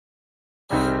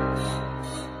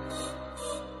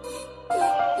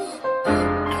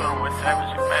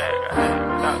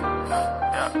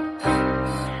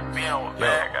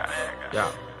Yeah,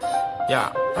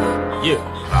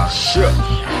 sure.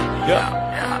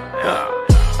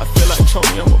 I feel like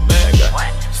Tony, I'm a bad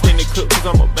guy. Stingy cook cause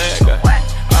I'm a bad guy.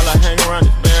 All I hang around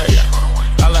is bad guy.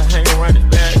 All I hang around is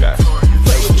bad guy.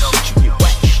 Play with the shit, you get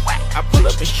whacked. I pull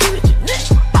up and shoot at your neck.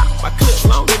 My clip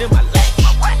longer than my leg.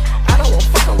 I don't want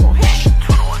fuck, I want hash. Ooh,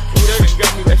 that done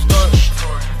got me back started.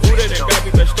 Ooh, that done got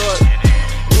me back started.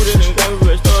 Ooh, that done got me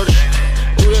back started.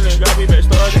 Ooh, that done got me back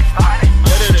started.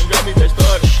 Yeah, that done got me back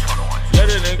started. Yeah,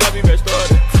 that done got me back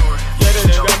started. Yeah, that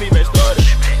done got me back started.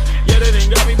 Yeah, that done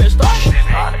got me back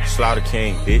started. Slaughter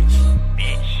King, bitch.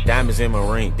 Diamonds in my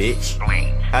ring, bitch.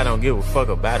 I don't give a fuck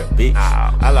about a bitch.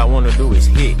 All I wanna do is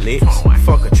hit licks.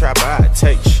 Fuck a trapper, I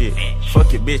take shit.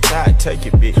 Fuck your bitch, I take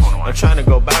it, bitch. I'm tryna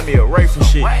go buy me a Ray from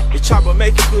shit. The chopper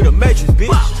make it through the matrix,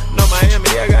 bitch. No Miami,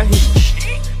 I got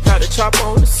heat. Got the chopper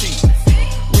on the seat.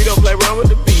 We don't play around with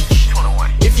the beef.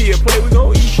 If he a play, we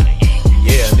gon' eat.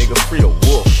 Yeah, nigga free a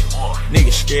wolf.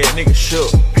 Nigga scared, nigga shook.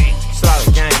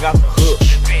 Slaughter gang off the hook.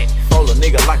 Fold a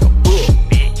nigga like a book.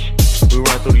 We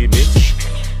run through these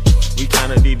bitches. We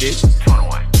kinda these bitches.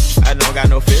 I don't got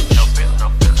no feelings.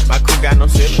 My crew got no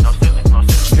ceilings.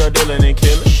 Drug dealing and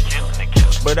killing.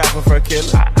 But I prefer killing.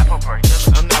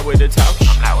 I'm not with the talking.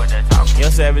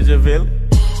 Young Savage a villain.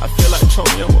 I feel like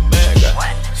Tony, I'm a bad guy.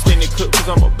 Stingy cook cause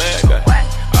I'm a bad guy.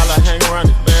 All I hang around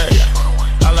is bad guy.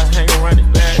 All I hang around is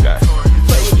bad guy.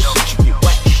 Play with the shit, you get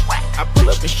whacked. I pull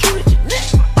up and shoot it.